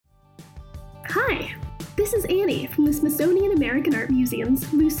Hi, this is Annie from the Smithsonian American Art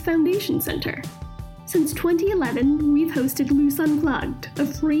Museum's Luce Foundation Center. Since 2011, we've hosted Luce Unplugged, a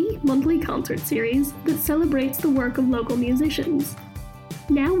free monthly concert series that celebrates the work of local musicians.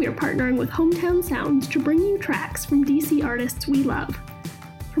 Now we're partnering with Hometown Sounds to bring you tracks from DC artists we love.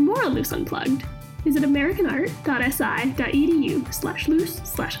 For more on Luce Unplugged, visit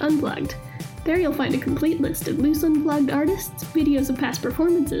americanart.si.edu/luce/unplugged. There you'll find a complete list of Luce Unplugged artists, videos of past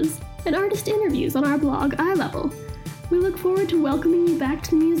performances, and artist interviews on our blog, iLevel. We look forward to welcoming you back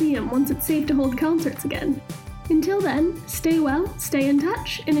to the museum once it's safe to hold concerts again. Until then, stay well, stay in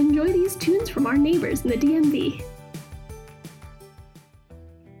touch, and enjoy these tunes from our neighbors in the DMV.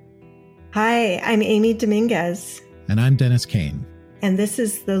 Hi, I'm Amy Dominguez. And I'm Dennis Kane. And this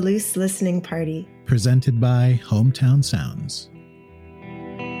is the Luce Listening Party. Presented by Hometown Sounds.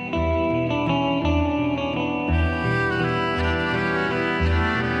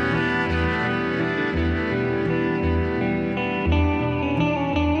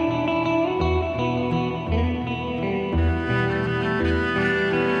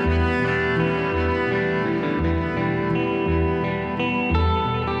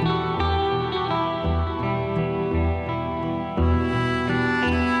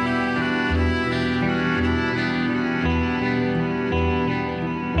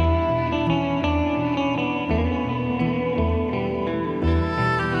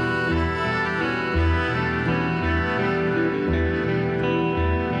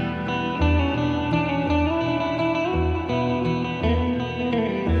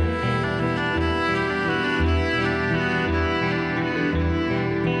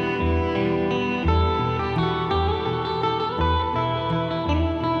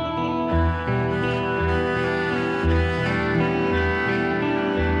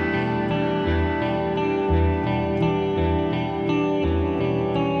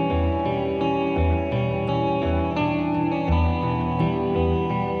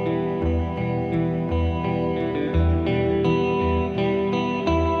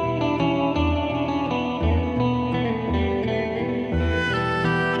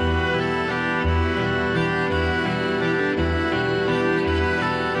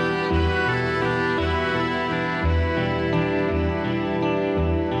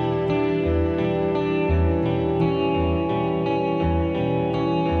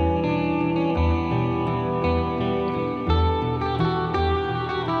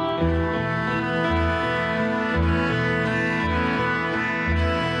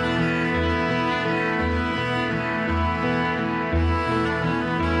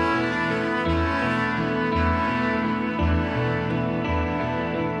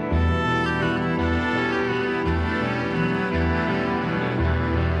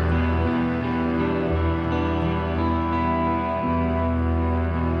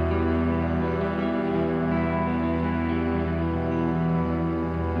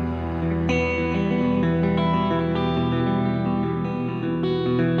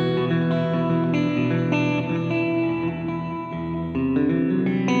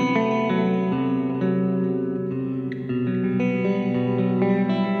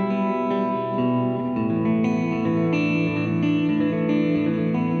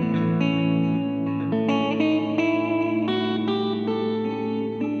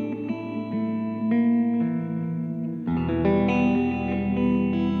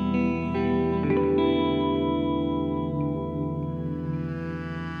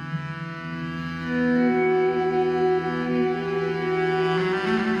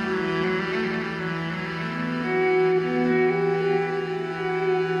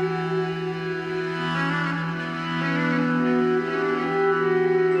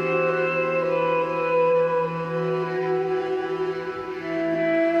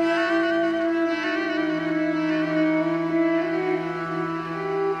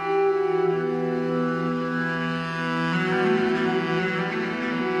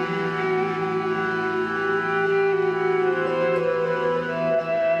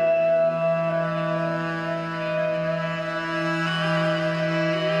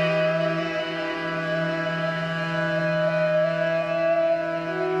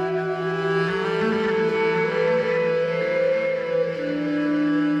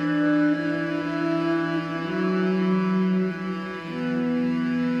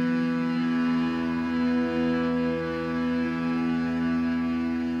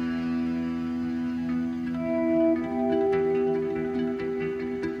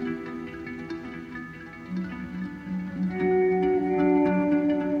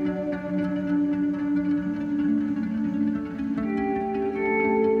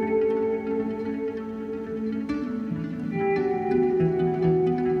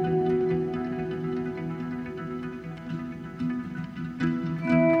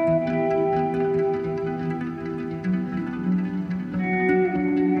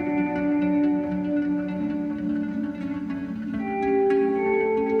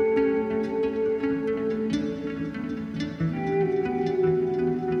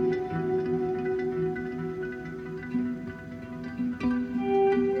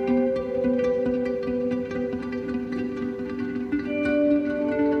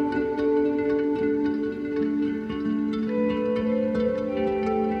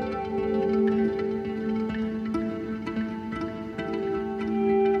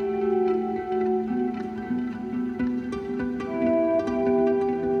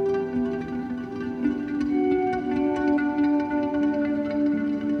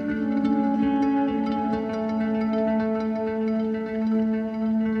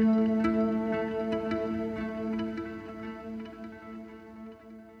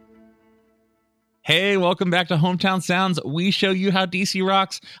 Hey, welcome back to Hometown Sounds. We show you how DC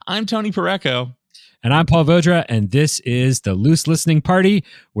rocks. I'm Tony Parecco. And I'm Paul Vodra, and this is the Loose Listening Party,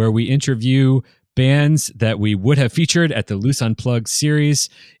 where we interview bands that we would have featured at the Loose Unplugged series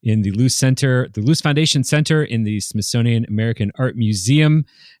in the Loose Center, the Loose Foundation Center in the Smithsonian American Art Museum.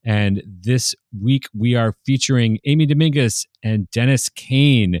 And this week we are featuring Amy Dominguez and Dennis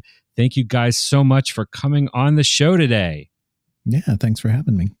Kane. Thank you guys so much for coming on the show today. Yeah, thanks for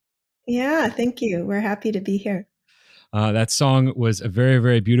having me. Yeah, thank you. We're happy to be here. That song was a very,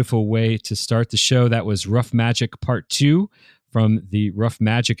 very beautiful way to start the show. That was Rough Magic Part 2 from the Rough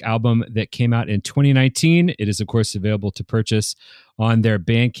Magic album that came out in 2019. It is, of course, available to purchase on their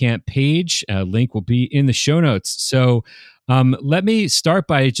Bandcamp page. A link will be in the show notes. So let me start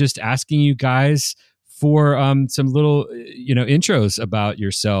by just asking you guys for some little, intros about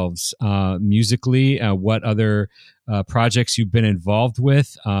yourselves musically, what other projects you've been involved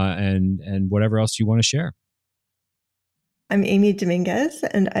with, and whatever else you want to share. I'm Amy Dominguez,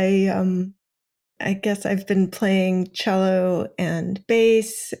 and I guess I've been playing cello and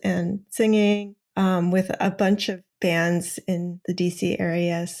bass and singing with a bunch of bands in the DC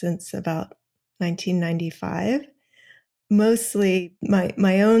area since about 1995. Mostly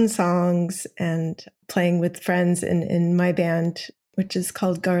my own songs and playing with friends in my band, which is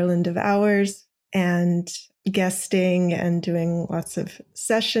called Garland of Hours, and guesting and doing lots of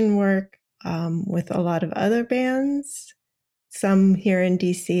session work with a lot of other bands. Some here in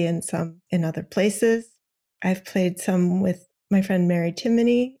DC and some in other places. I've played some with my friend Mary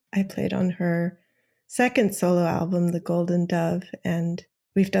Timony. I played on her second solo album, The Golden Dove, and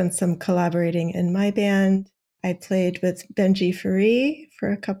we've done some collaborating in my band. I played with Benji Fari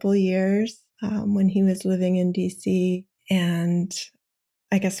for a couple years when he was living in DC. And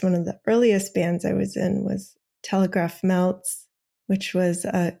I guess one of the earliest bands I was in was Telegraph Melts, which was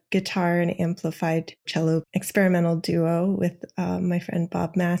a guitar and amplified cello experimental duo with my friend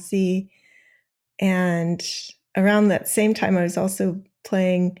Bob Massey. And around that same time, I was also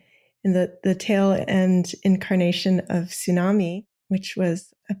playing in the tail end incarnation of Tsunami, which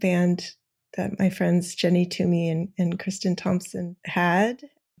was a band that my friends Jenny Toomey and Kristen Thompson had.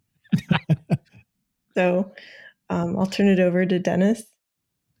 So I'll turn it over to Dennis.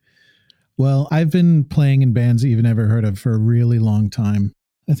 Well, I've been playing in bands that you've never heard of for a really long time.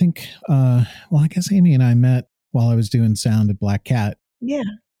 I think, I guess Amy and I met while I was doing sound at Black Cat. Yeah.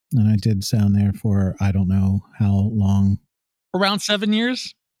 And I did sound there for, I don't know how long. Around 7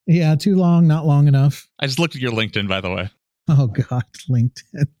 years? Yeah, too long, not long enough. I just looked at your LinkedIn, by the way. Oh, God,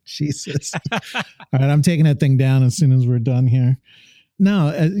 LinkedIn. Jesus. All right, I'm taking that thing down as soon as we're done here. No,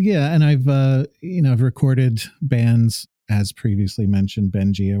 and I've recorded bands. As previously mentioned,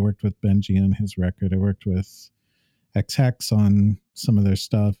 Benji. I worked with Benji on his record. I worked with X-Hex on some of their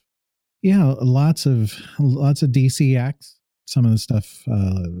stuff. Yeah, lots of DC acts. Some of the stuff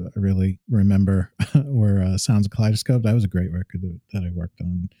I really remember were Sounds of Kaleidoscope. That was a great record that I worked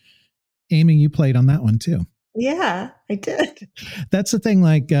on. Amy, you played on that one too. Yeah, I did. That's the thing.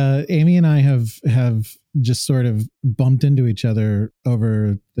 Like Amy and I have just sort of bumped into each other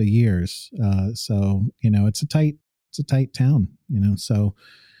over the years. So it's a tight town, so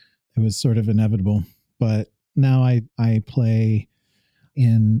it was sort of inevitable. But now I play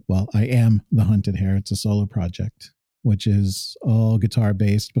I am The Hunted Hare. It's a solo project, which is all guitar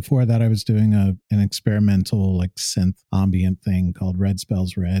based. Before that, I was doing an experimental like synth ambient thing called Red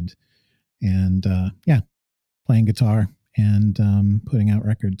Spells Red. And playing guitar and putting out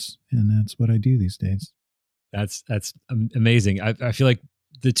records. And that's what I do these days. That's amazing. I feel like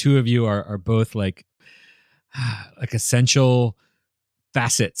the two of you are both like essential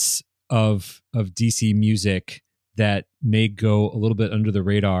facets of DC music that may go a little bit under the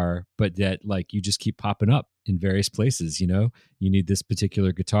radar, but that like you just keep popping up in various places. You need this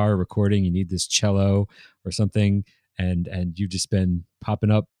particular guitar recording, you need this cello or something, and you've just been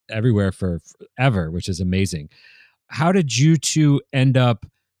popping up everywhere forever, which is amazing. How did you two end up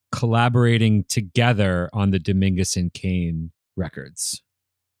collaborating together on the Dominguez and Kane records?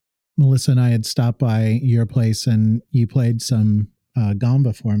 Melissa and I had stopped by your place and you played some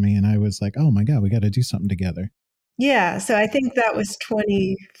gamba for me. And I was like, oh my God, we got to do something together. Yeah. So I think that was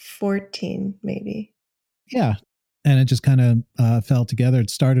 2014, maybe. Yeah. And it just kind of fell together. It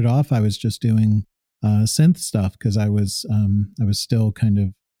started off, I was just doing synth stuff because I was still kind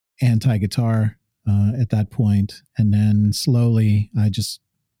of anti-guitar at that point. And then slowly I just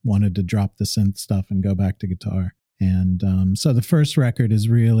wanted to drop the synth stuff and go back to guitar. And so the first record is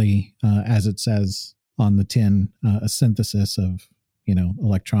really, as it says on the tin, a synthesis of,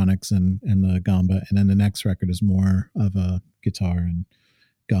 electronics and the gamba. And then the next record is more of a guitar and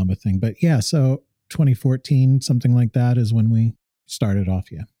gamba thing. But yeah, so 2014, something like that is when we started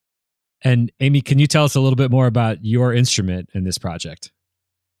off. Yeah. And Amy, can you tell us a little bit more about your instrument in this project?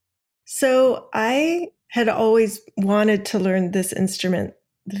 So I had always wanted to learn this instrument,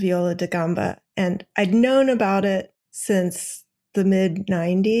 the viola da gamba, and I'd known about it since the mid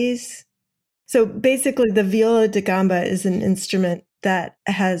 90s. So basically, the viola da gamba is an instrument that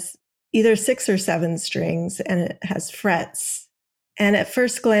has either 6 or 7 strings and it has frets. And at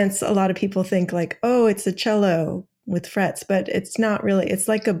first glance, a lot of people think like, oh, it's a cello with frets, but it's not really. It's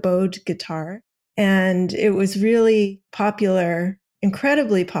like a bowed guitar. And it was really popular,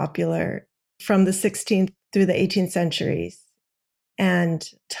 incredibly popular from the 16th through the 18th centuries. And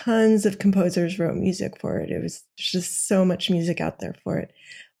tons of composers wrote music for it. It was just so much music out there for it.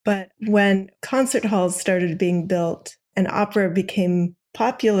 But when concert halls started being built and opera became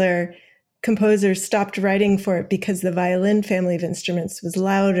popular, composers stopped writing for it because the violin family of instruments was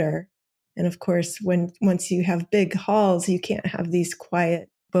louder. And of course, once you have big halls, you can't have these quiet,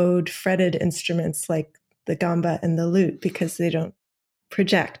 bowed, fretted instruments like the gamba and the lute because they don't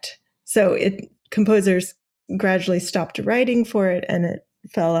project. So composers gradually stopped writing for it and it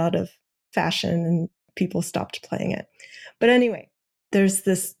fell out of fashion and people stopped playing it. But anyway, there's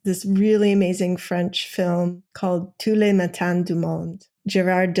this really amazing French film called Tous les matins du monde.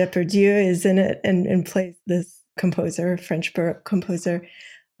 Gérard Depardieu is in it and plays this composer, French Baroque composer.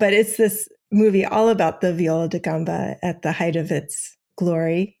 But it's this movie all about the viola da gamba at the height of its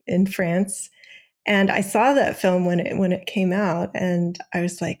glory in France. And I saw that film when it came out, and I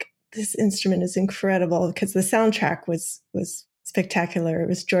was like, this instrument is incredible because the soundtrack was spectacular. It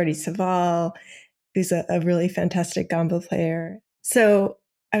was Jordi Savall, who's a really fantastic gamba player. So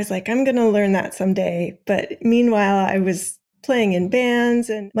I was like, I'm going to learn that someday. But meanwhile, I was playing in bands,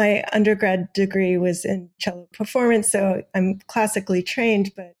 and my undergrad degree was in cello performance. So I'm classically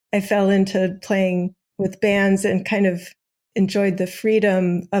trained, but I fell into playing with bands and kind of enjoyed the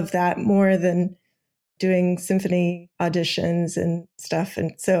freedom of that more than doing symphony auditions and stuff.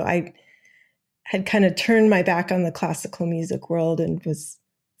 And so I had kind of turned my back on the classical music world and was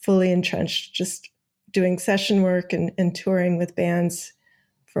fully entrenched, just doing session work and touring with bands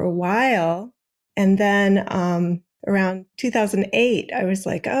for a while. And then around 2008, I was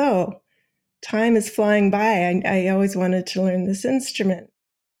like, oh, time is flying by. I always wanted to learn this instrument.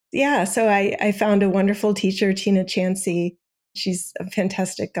 Yeah, so I found a wonderful teacher, Tina Chansey. She's a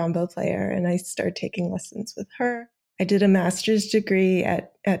fantastic gamba player, and I started taking lessons with her. I did a master's degree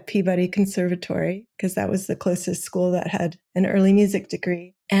at Peabody Conservatory because that was the closest school that had an early music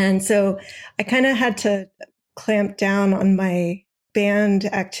degree. And so I kind of had to clamp down on my band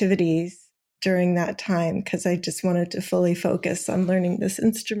activities during that time because I just wanted to fully focus on learning this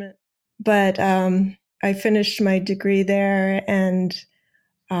instrument. But I finished my degree there and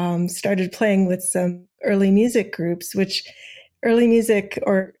started playing with some early music groups, which early music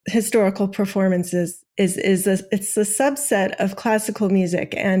or historical performances it's a subset of classical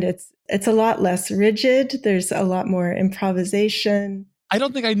music, and it's a lot less rigid. There's a lot more improvisation. I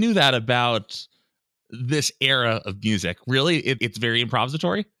don't think I knew that about this era of music. Really, it's very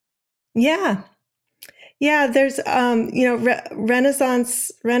improvisatory. Yeah. There's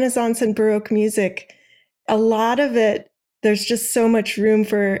Renaissance and Baroque music. A lot of it, there's just so much room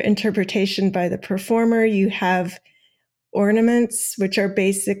for interpretation by the performer. You have ornaments, which are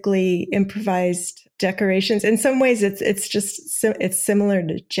basically improvised decorations. In some ways, it's similar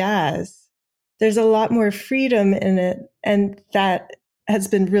to jazz. There's a lot more freedom in it, and that has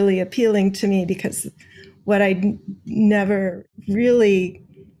been really appealing to me because what I never really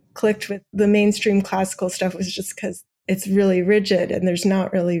clicked with the mainstream classical stuff was just because it's really rigid and there's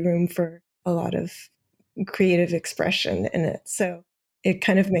not really room for a lot of creative expression in it. So it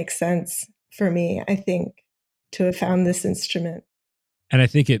kind of makes sense for me, I think, to have found this instrument. And I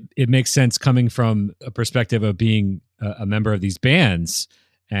think it makes sense coming from a perspective of being a member of these bands,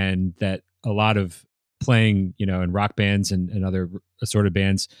 and that a lot of playing, in rock bands and other assorted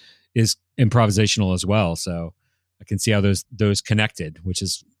bands is improvisational as well. So I can see how those connected, which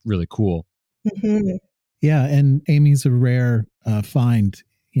is really cool. Mm-hmm. Yeah, and Amy's a rare find,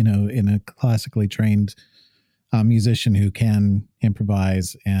 in a classically trained musician who can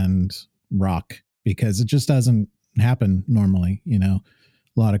improvise and rock, because it just doesn't happen normally.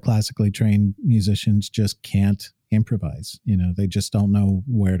 A lot of classically trained musicians just can't improvise. They just don't know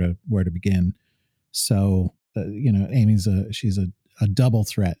where to begin. So, Amy's she's a double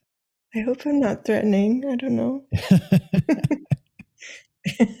threat. I hope I'm not threatening. I don't know.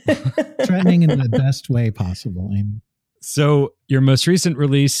 Threatening in the best way possible, Amy. So your most recent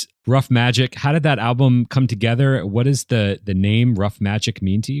release, Rough Magic, how did that album come together? What does the name Rough Magic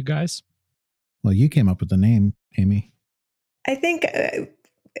mean to you guys? Well, you came up with the name, Amy. I think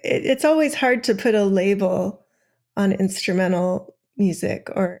it's always hard to put a label on instrumental music,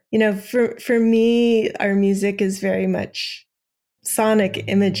 or, for me, our music is very much sonic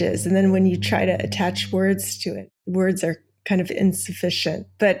images. And then when you try to attach words to it, words are kind of insufficient.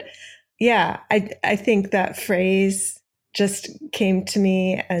 But yeah, I think that phrase just came to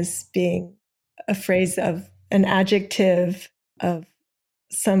me as being a phrase of an adjective of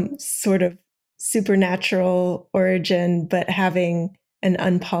some sort of supernatural origin, but having an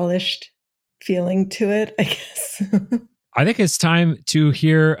unpolished feeling to it, I guess. I think it's time to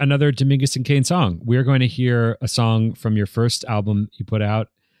hear another Dominguez and Kane song. We're going to hear a song from your first album you put out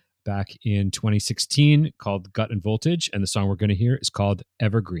back in 2016 called Gut and Voltage. And the song we're going to hear is called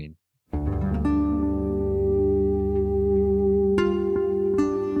Evergreen.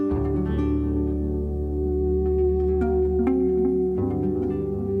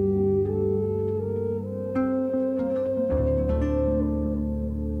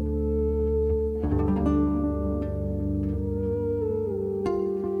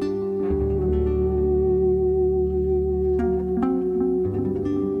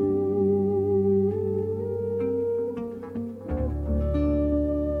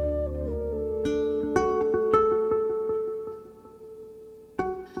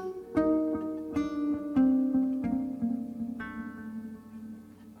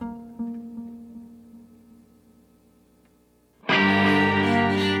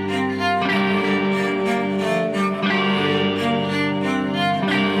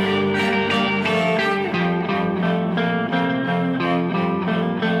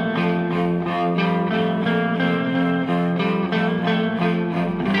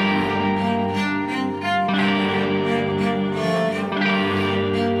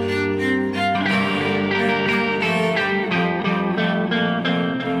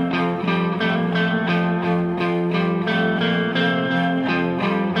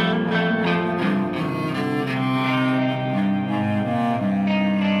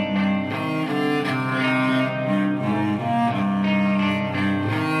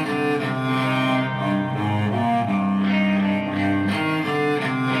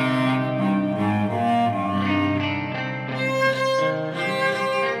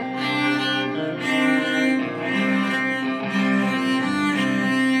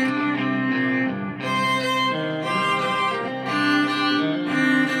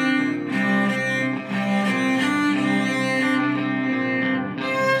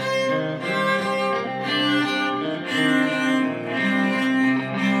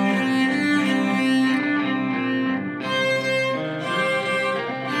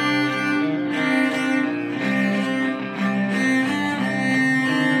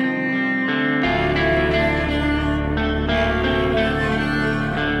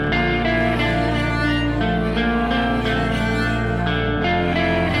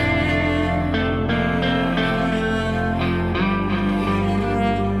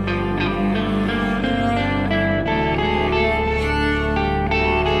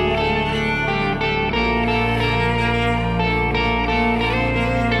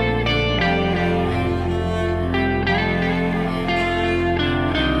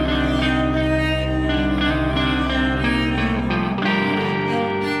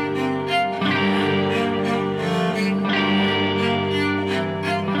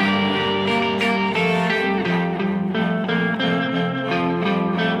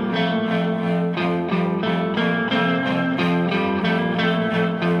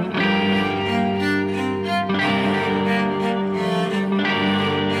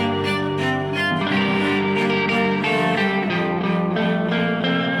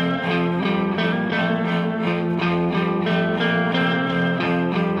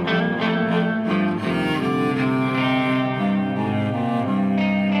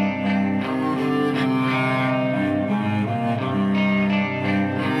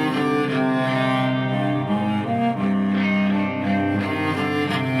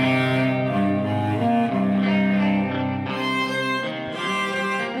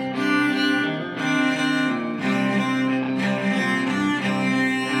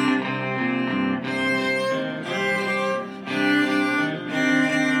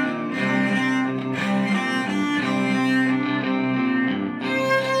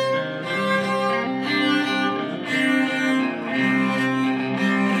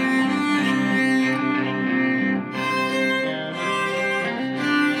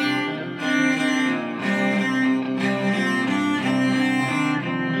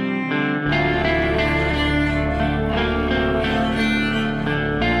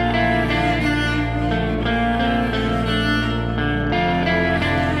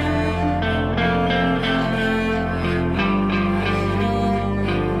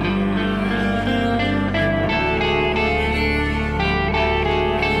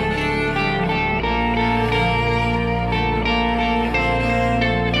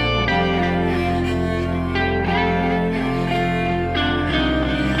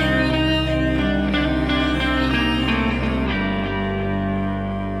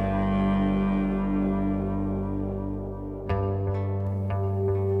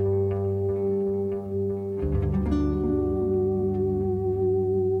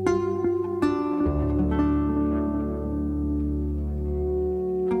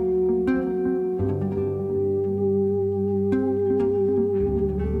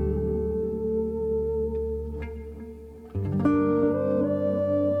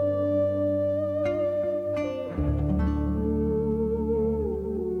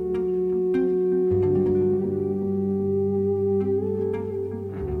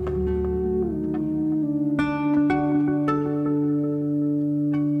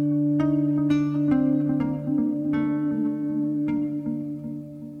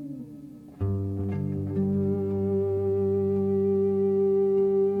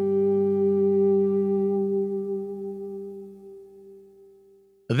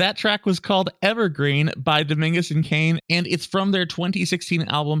 That track was called Evergreen by Dominguez and Kane, and it's from their 2016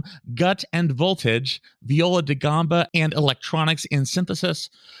 album Gut and Voltage, Viola da Gamba and Electronics in Synthesis.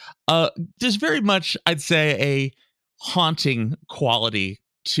 There's very much, I'd say, a haunting quality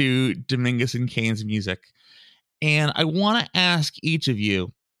to Dominguez and Kane's music. And I want to ask each of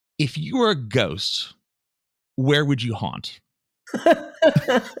you, if you were a ghost, where would you haunt?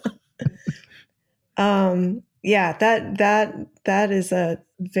 Yeah, that is a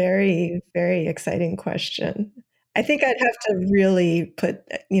very, very exciting question. I think I'd have to really put,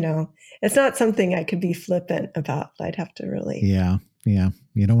 it's not something I could be flippant about. I'd have to really. Yeah.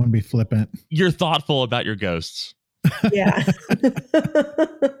 You don't want to be flippant. You're thoughtful about your ghosts. Yeah.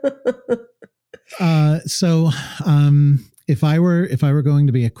 So if I were going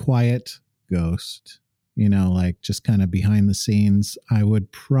to be a quiet ghost, like just kind of behind the scenes, I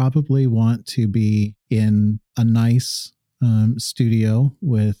would probably want to be in a nice studio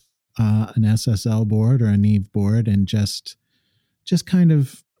with an SSL board or a Neve board, and just kind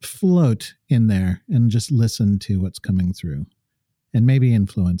of float in there and just listen to what's coming through and maybe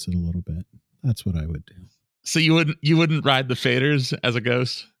influence it a little bit. That's what I would do. So you wouldn't ride the faders as a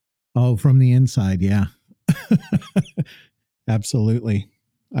ghost? Oh, from the inside, yeah. Absolutely.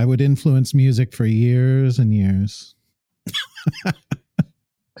 I would influence music for years and years.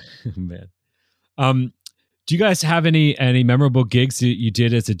 Man. Do you guys have any memorable gigs that you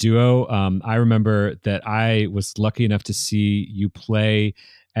did as a duo? I remember that I was lucky enough to see you play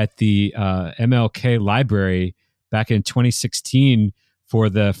at the MLK Library back in 2016 for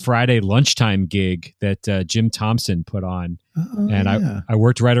the Friday lunchtime gig that Jim Thompson put on. I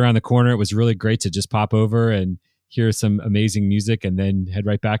worked right around the corner. It was really great to just pop over and hear some amazing music and then head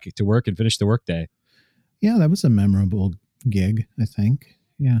right back to work and finish the workday. Yeah, that was a memorable gig, I think.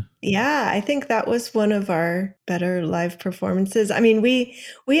 Yeah. Yeah, I think that was one of our better live performances. I mean, we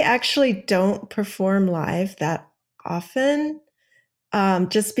actually don't perform live that often,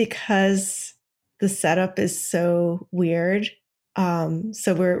 just because the setup is so weird.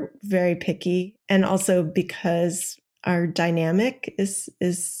 So we're very picky, and also because our dynamic is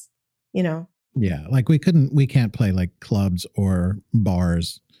Yeah, like we can't play like clubs or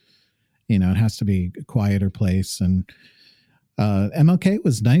bars. It has to be a quieter place. And MLK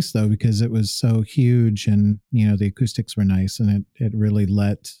was nice though, because it was so huge, and the acoustics were nice, and it really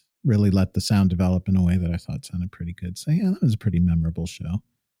let the sound develop in a way that I thought sounded pretty good. So yeah, that was a pretty memorable show.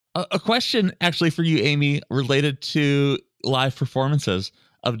 A question actually for you, Amy, related to live performances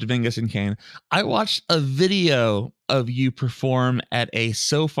of Dominguez and Kane. I watched a video of you perform at a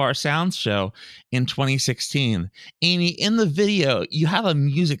So Far Sounds show in 2016. Amy, in the video, you have a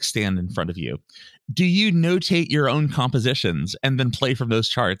music stand in front of you. Do you notate your own compositions and then play from those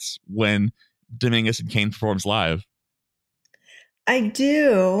charts when Dominguez and Kane performs live? I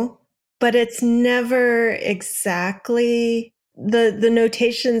do, but it's never exactly the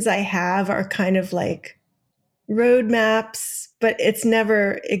notations I have are kind of like roadmaps, but it's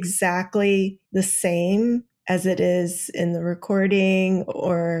never exactly the same as it is in the recording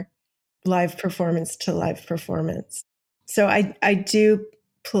or live performance to live performance. So I do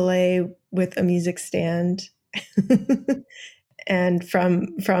play with a music stand and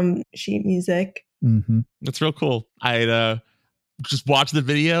from sheet music. Mm-hmm. That's real cool. I just watched the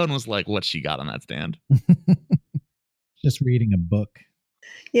video and was like, what's she got on that stand? Just reading a book.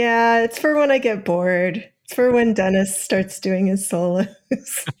 Yeah, it's for when I get bored. It's for when Dennis starts doing his solos.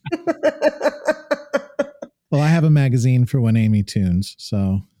 Well, I have a magazine for when Amy tunes,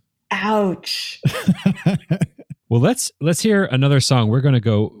 so. Ouch. Well, let's hear another song. We're going to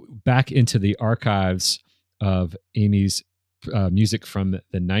go back into the archives of Amy's music from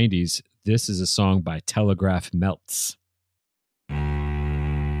the 90s. This is a song by Telegraph Melts.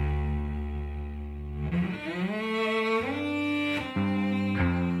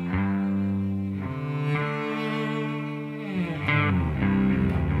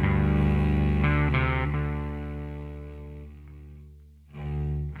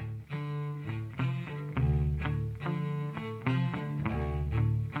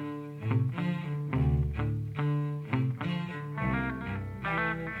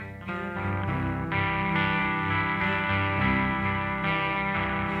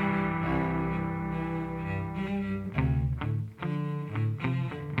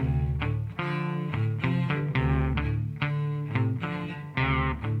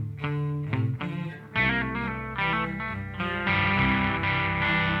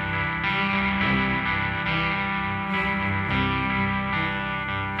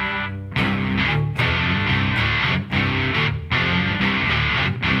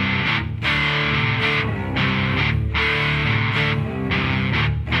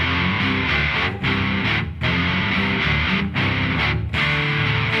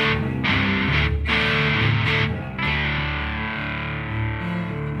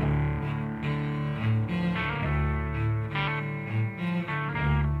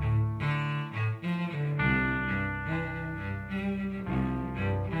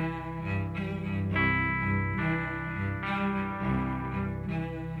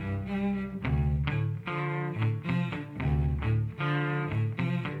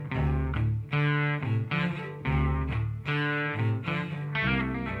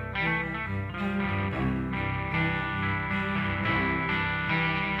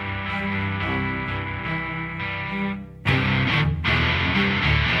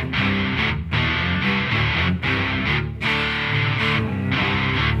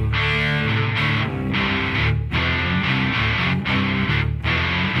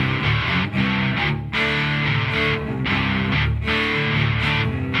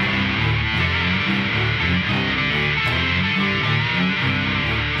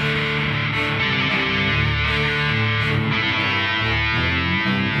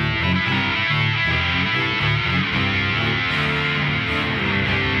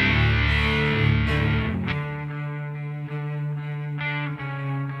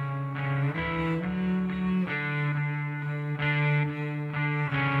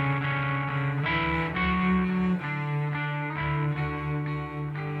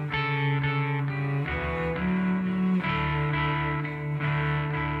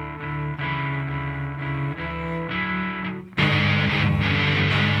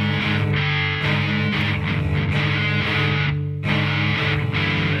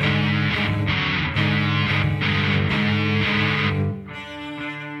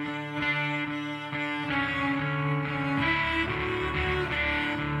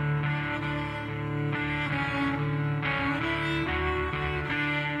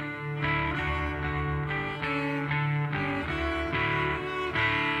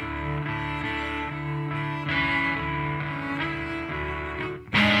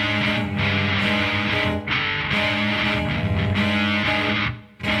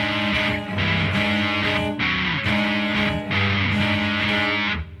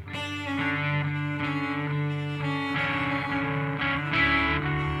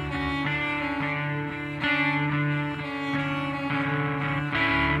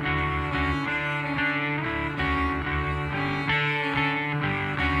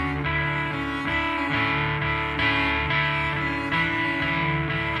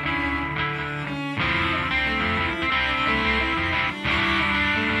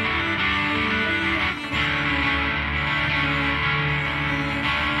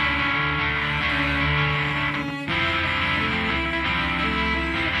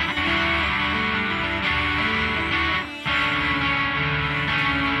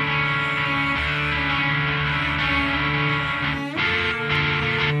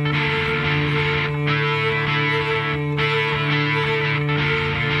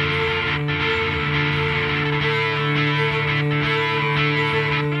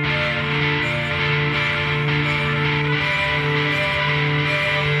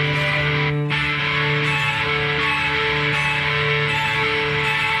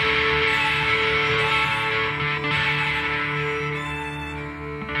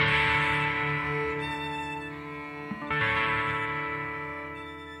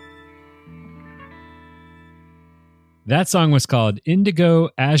 That song was called Indigo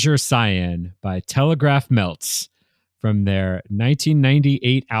Azure Cyan by Telegraph Melts from their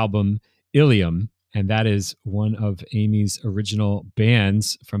 1998 album Ilium. And that is one of Amy's original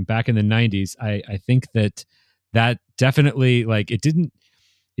bands from back in the 90s. I think that definitely, like, it didn't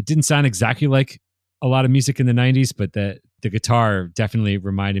sound exactly like a lot of music in the 90s, but the guitar definitely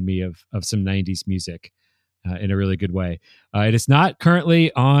reminded me of some 90s music in a really good way. It is not currently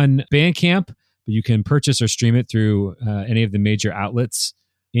on Bandcamp, but you can purchase or stream it through any of the major outlets.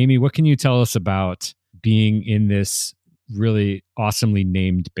 Amy, what can you tell us about being in this really awesomely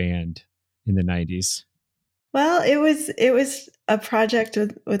named band in the 90s? Well, it was a project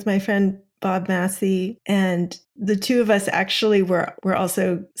with my friend Bob Massey, and the two of us actually were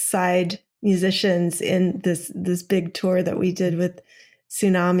also side musicians in this big tour that we did with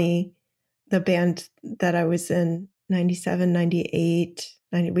Tsunami, the band that I was in 97, 98.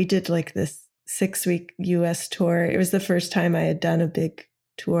 We did like this 6-week US tour. It was the first time I had done a big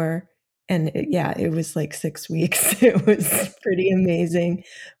tour. And it was like 6 weeks. It was pretty amazing.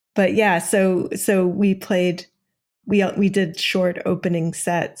 But yeah, so we played, we did short opening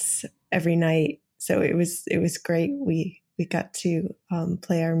sets every night. So it was great. We got to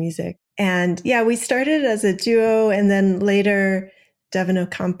play our music. And yeah, we started as a duo, and then later Devin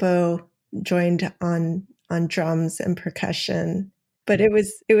Ocampo joined on drums and percussion. But it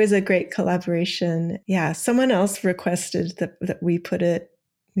was a great collaboration. Yeah, someone else requested that we put it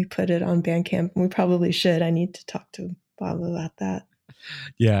on Bandcamp. We probably should. I need to talk to Bob about that.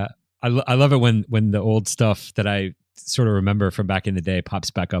 Yeah, I love it when the old stuff that I sort of remember from back in the day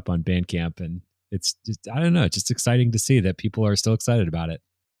pops back up on Bandcamp, and it's just, I don't know, it's just exciting to see that people are still excited about it.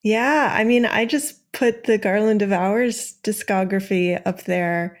 Yeah, I mean, I just put the Garland of Hours discography up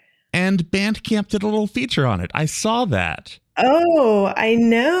there. And Bandcamp did a little feature on it. I saw that. Oh, I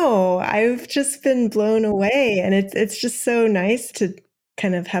know. I've just been blown away. And it's just so nice to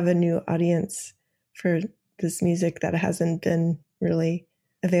kind of have a new audience for this music that hasn't been really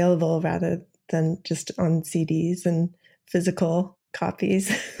available, rather than just on CDs and physical copies.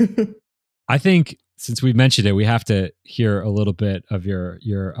 I think since we mentioned it, we have to hear a little bit of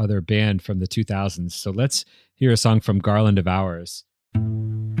your other band from the 2000s. So let's hear a song from Garland of Hours.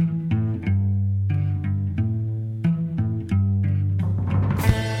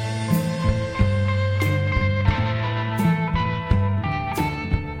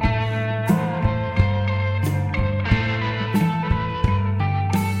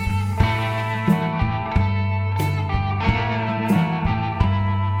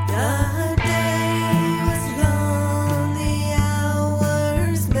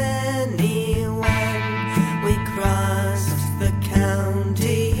 We crossed the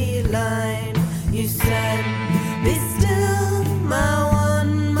county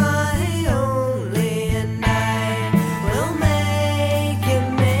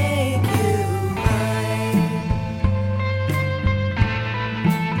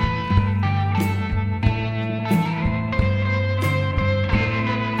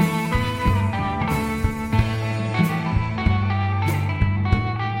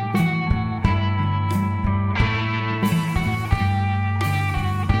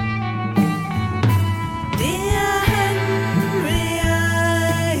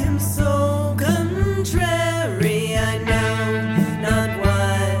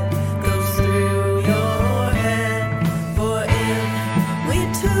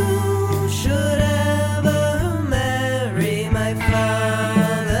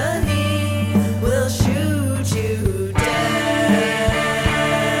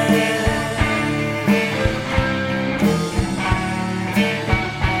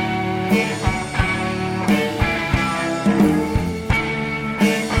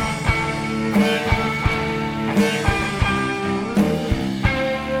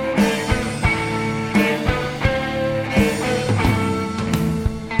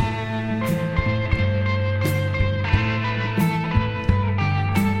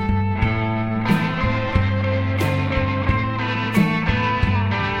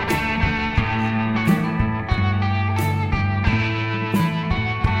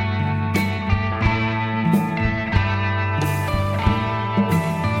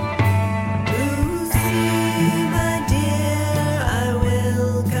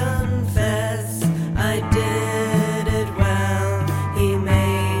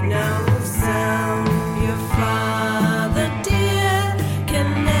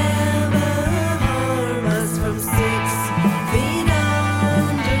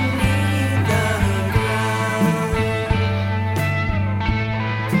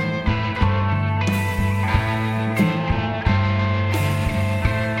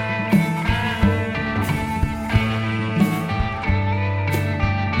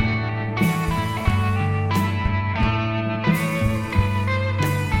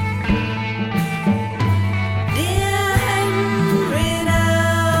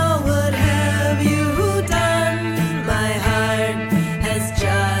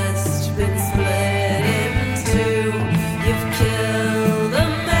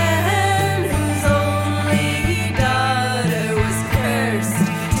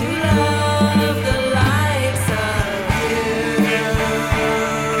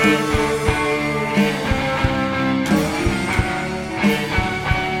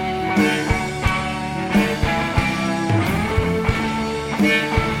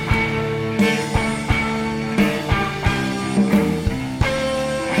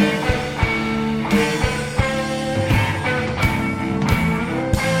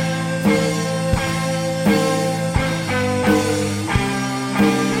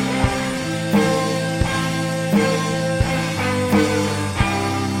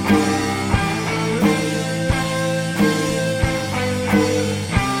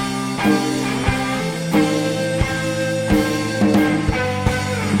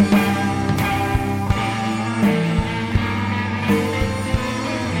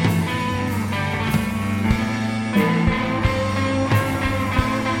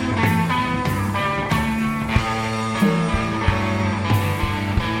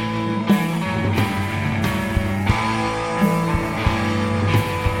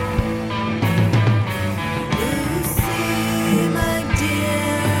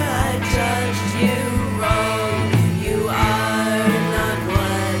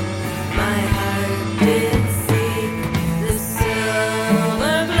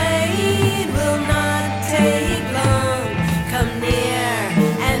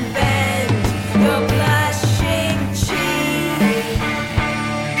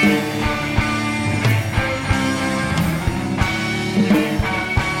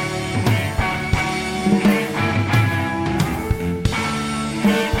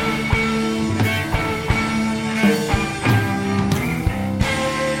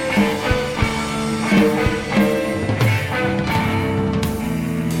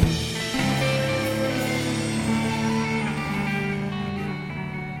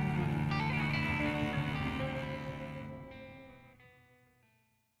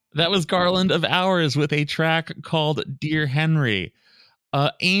That was Garland of Hours with a track called Dear Henry.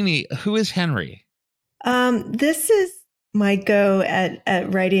 Amy, who is Henry? This is my go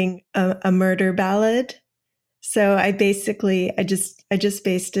at writing a murder ballad. So I just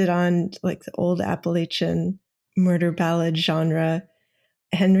based it on like the old Appalachian murder ballad genre.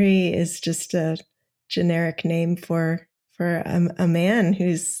 Henry is just a generic name for a man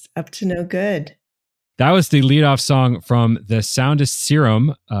who's up to no good. That was the leadoff song from the Soundist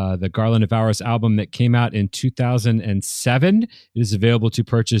Serum, the Garland of Hours album that came out in 2007. It is available to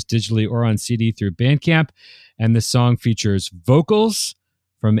purchase digitally or on CD through Bandcamp. And the song features vocals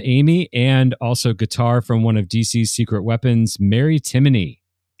from Amy and also guitar from one of DC's secret weapons, Mary Timony.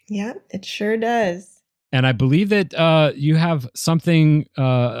 Yeah, it sure does. And I believe that you have something,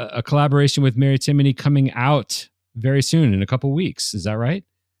 a collaboration with Mary Timony coming out very soon in a couple weeks. Is that right?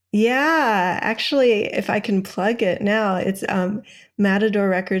 Yeah, actually, if I can plug it now, it's Matador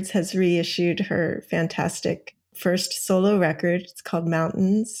Records has reissued her fantastic first solo record. It's called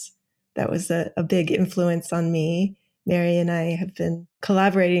Mountains. That was a big influence on me. Mary and I have been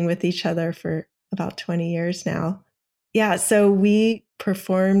collaborating with each other for about 20 years now. Yeah, so we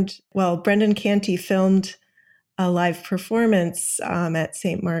performed, Brendan Canty filmed a live performance at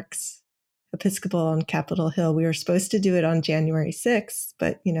St. Mark's Episcopal on Capitol Hill. We were supposed to do it on January 6th,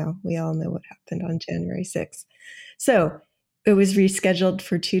 but we all know what happened on January 6th. So it was rescheduled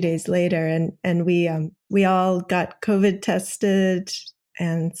for 2 days later, and we all got COVID tested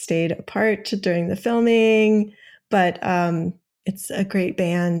and stayed apart during the filming. But it's a great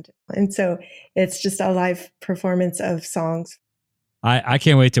band, and so it's just a live performance of songs. I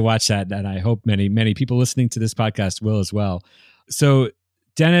can't wait to watch that, and I hope many people listening to this podcast will as well. So,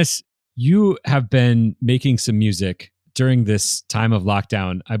 Dennis, you have been making some music during this time of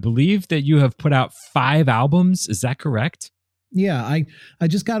lockdown. I believe that you have put out 5 albums. Is that correct? Yeah, I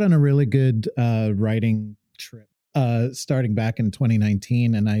just got on a really good writing trip starting back in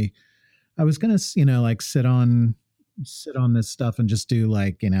 2019, and I was gonna sit on this stuff and just do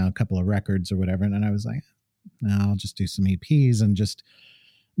a couple of records or whatever, and then I was like, no, I'll just do some EPs and just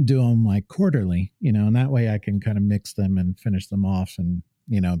do them quarterly, and that way I can kind of mix them and finish them off and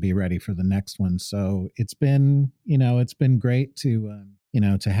be ready for the next one. So it's been great to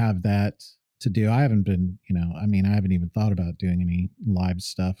to have that to do. I haven't been, I haven't even thought about doing any live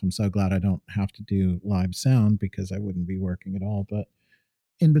stuff. I'm so glad I don't have to do live sound because I wouldn't be working at all. But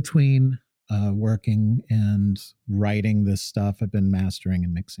in between working and writing this stuff, I've been mastering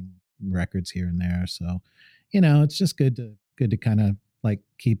and mixing records here and there. So, it's just good to kind of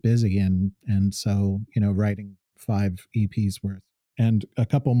keep busy and so, writing 5 EPs worth and a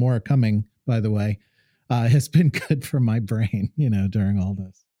couple more coming, by the way, has been good for my brain, during all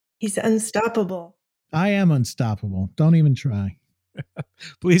this. He's unstoppable. I am unstoppable. Don't even try.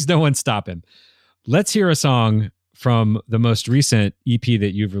 Please, no one stop him. Let's hear a song from the most recent EP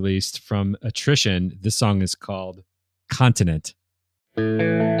that you've released from Attrition. This song is called Continent.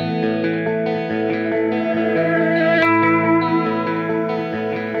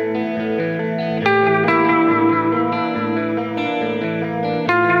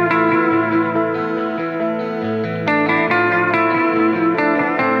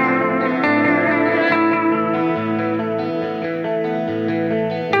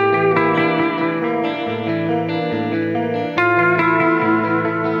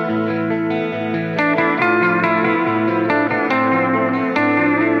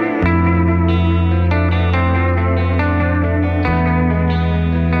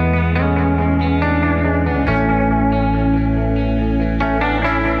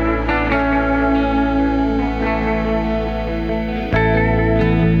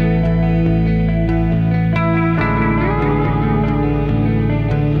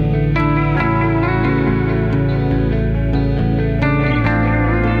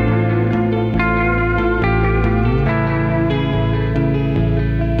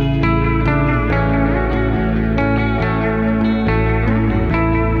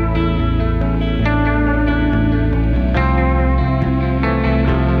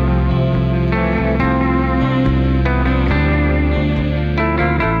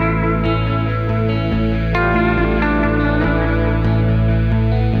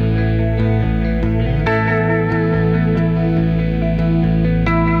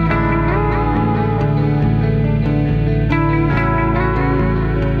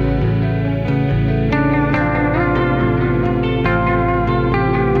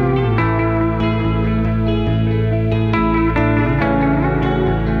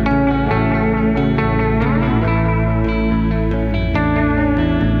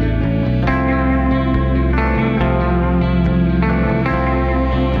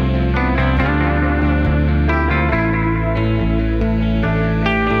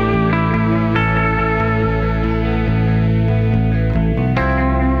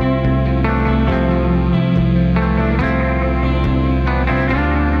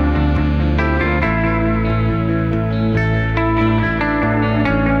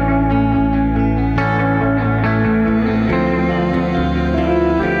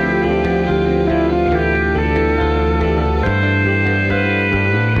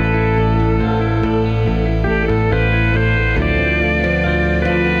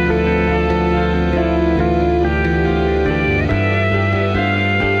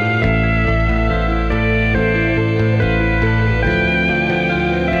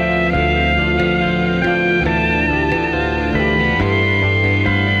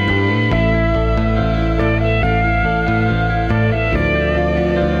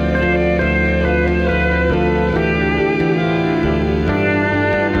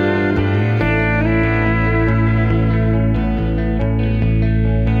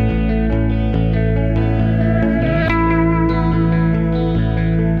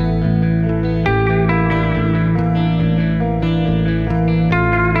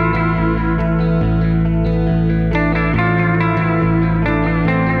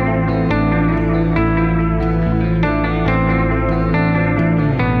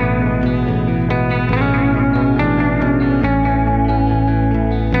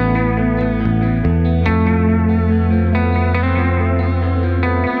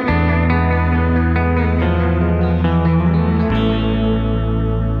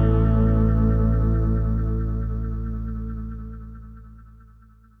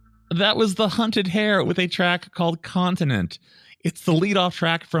 That was The Hunted Hare with a track called Continent. It's the lead-off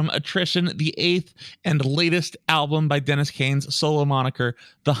track from Attrition, the 8th and latest album by Dennis Kane's solo moniker,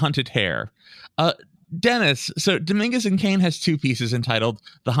 The Hunted Hare. Dennis, so Dominguez and Kane has 2 pieces entitled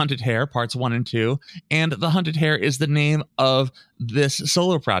The Hunted Hare, Parts 1 and 2, and The Hunted Hare is the name of this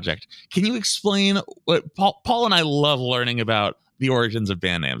solo project. Can you explain what Paul and I love learning about the origins of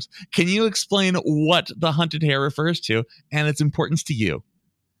band names. Can you explain what The Hunted Hare refers to and its importance to you?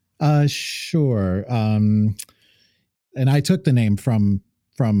 Sure. And I took the name from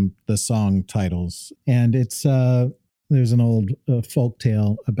the song titles, and it's there's an old folk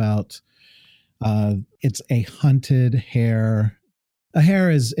tale about it's a hunted hare. A hare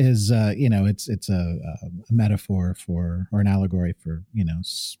is it's a metaphor for, or an allegory for,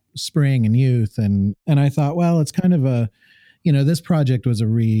 spring and youth, and I thought, well, it's kind of a, this project was a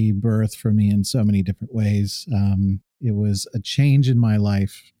rebirth for me in so many different ways. It was a change in my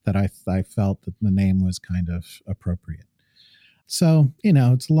life that I felt that the name was kind of appropriate. So,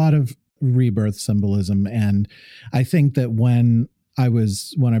 it's a lot of rebirth symbolism. And I think that when I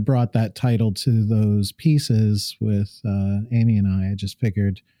brought that title to those pieces with Amy and I just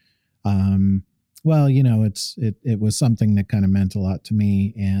figured, it was something that kind of meant a lot to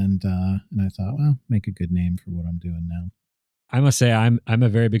me. And I thought, well, make a good name for what I'm doing now. I must say, I'm a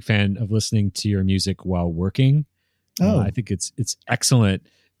very big fan of listening to your music while working. I think it's excellent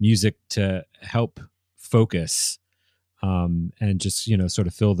music to help focus and just, sort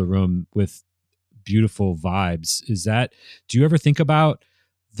of fill the room with beautiful vibes. Do you ever think about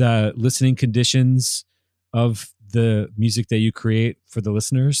the listening conditions of the music that you create for the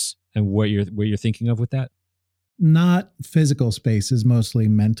listeners and what you're thinking of with that? Not physical spaces, mostly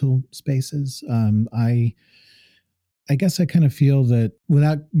mental spaces. I guess I kind of feel that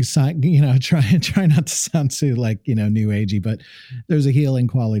without, try not to sound too new agey, but there's a healing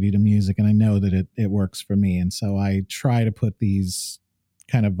quality to music, and I know that it works for me. And so I try to put these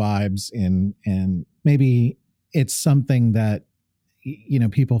kind of vibes in, and maybe it's something that,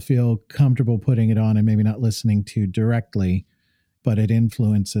 people feel comfortable putting it on and maybe not listening to directly, but it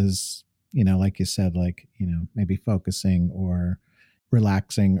influences, like you said, maybe focusing or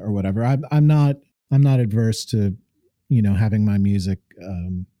relaxing or whatever. I'm not adverse to, having my music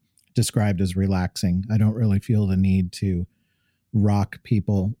described as relaxing. I don't really feel the need to rock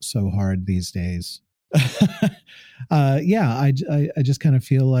people so hard these days. I just kind of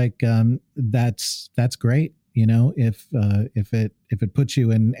feel like that's great. If it puts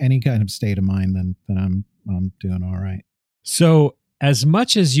you in any kind of state of mind, then I'm doing all right. So as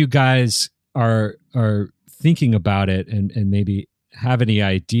much as you guys are thinking about it and maybe have any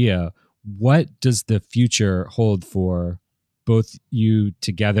idea, what does the future hold for both you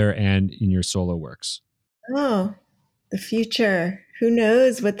together and in your solo works? Oh, the future. Who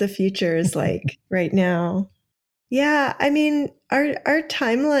knows what the future is like right now? Yeah, I mean, our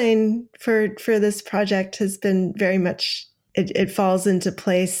timeline for this project has been very much, it falls into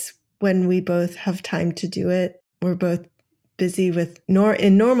place when we both have time to do it. We're both busy with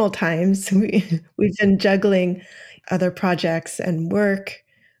in normal times. We've been juggling other projects and work.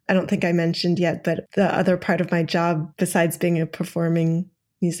 I don't think I mentioned yet, but the other part of my job, besides being a performing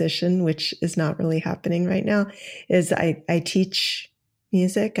musician, which is not really happening right now, is I teach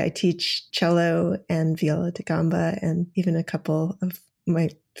music. I teach cello and viola da gamba, and even a couple of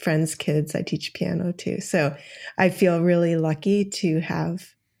my friends' kids, I teach piano too. So I feel really lucky to have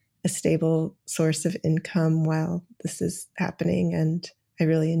a stable source of income while this is happening, and I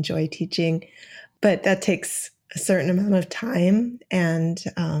really enjoy teaching. But that takes a certain amount of time, and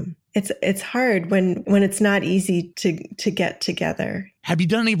it's hard when it's not easy to get together. Have you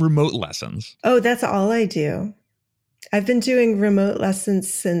done any remote lessons? Oh, that's all I do. I've been doing remote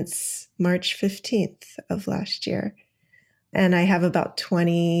lessons since March 15th of last year, and I have about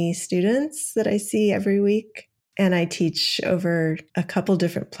 20 students that I see every week, and I teach over a couple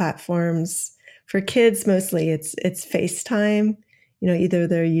different platforms. For kids, mostly it's FaceTime. Either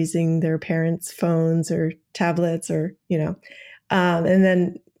they're using their parents' phones or tablets or, and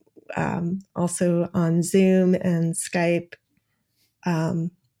then also on Zoom and Skype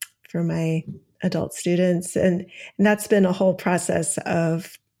for my adult students. And that's been a whole process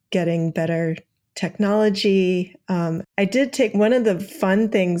of getting better technology. I did take one of the fun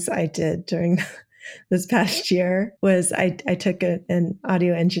things I did during this past year was I took an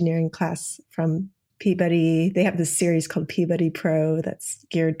audio engineering class from Peabody. They have this series called Peabody Pro that's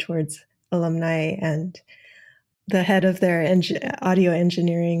geared towards alumni, and the head of their audio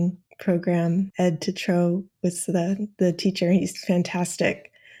engineering program, Ed Tetreault, was the teacher. He's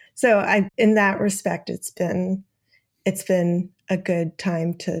fantastic. So in that respect, it's been a good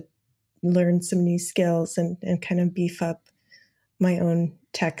time to learn some new skills and kind of beef up my own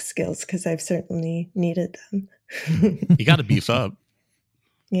tech skills, because I've certainly needed them. You got to beef up.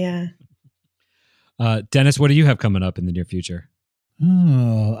 Yeah. Dennis, what do you have coming up in the near future?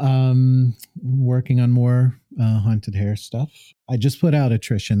 Working on more haunted hair stuff. I just put out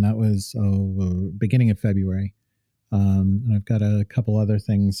Attrition. That was beginning of February. And I've got a couple other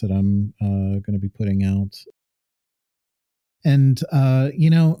things that I'm going to be putting out. And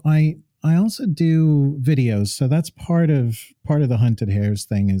I also do videos, so that's part of the Hunted Hairs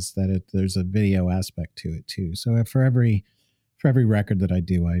thing, is that there's a video aspect to it too. So for every record that I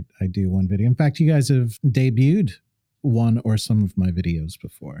do one video. In fact, you guys have debuted one or some of my videos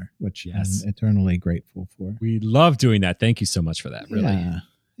before, which I'm eternally grateful for. We love doing that. Thank you so much for that. Really.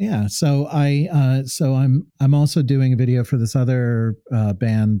 Yeah. So I'm also doing a video for this other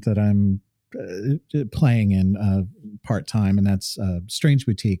band that I'm playing in part-time, and that's Strange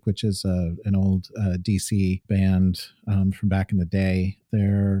Boutique, which is an old DC band from back in the day.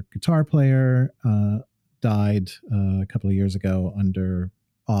 Their guitar player died a couple of years ago under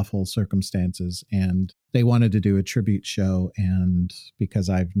awful circumstances, and they wanted to do a tribute show, and because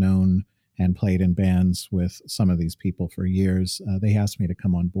I've known and played in bands with some of these people for years, they asked me to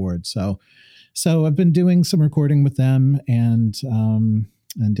come on board. So I've been doing some recording with them and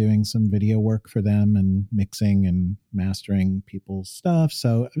doing some video work for them and mixing and mastering people's stuff.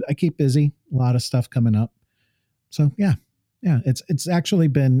 So I keep busy, a lot of stuff coming up. So yeah, it's actually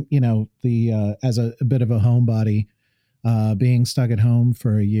been, the as a bit of a homebody, being stuck at home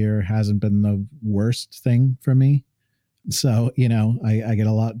for a year hasn't been the worst thing for me. So, I get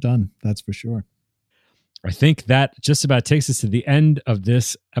a lot done. That's for sure. I think that just about takes us to the end of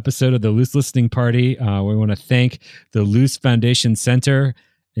this episode of the Loose Listening Party. We want to thank the Loose Foundation Center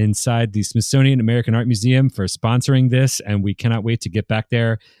inside the Smithsonian American Art Museum for sponsoring this. And we cannot wait to get back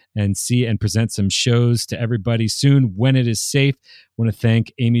there and see and present some shows to everybody soon when it is safe. I want to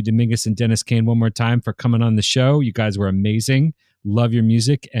thank Amy Dominguez and Dennis Kane one more time for coming on the show. You guys were amazing. Love your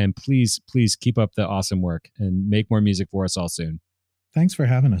music, and please keep up the awesome work and make more music for us all soon. Thanks for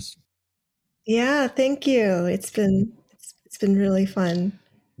having us. Yeah, thank you. It's been really fun.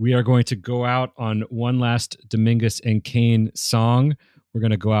 We are going to go out on one last Dominguez and Kane song. We're going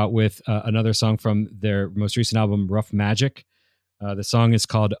to go out with another song from their most recent album, Rough Magic. The song is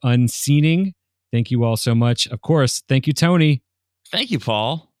called Unseening. Thank you all so much. Of course, thank you, Tony. Thank you,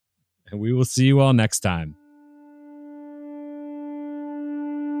 Paul. And we will see you all next time.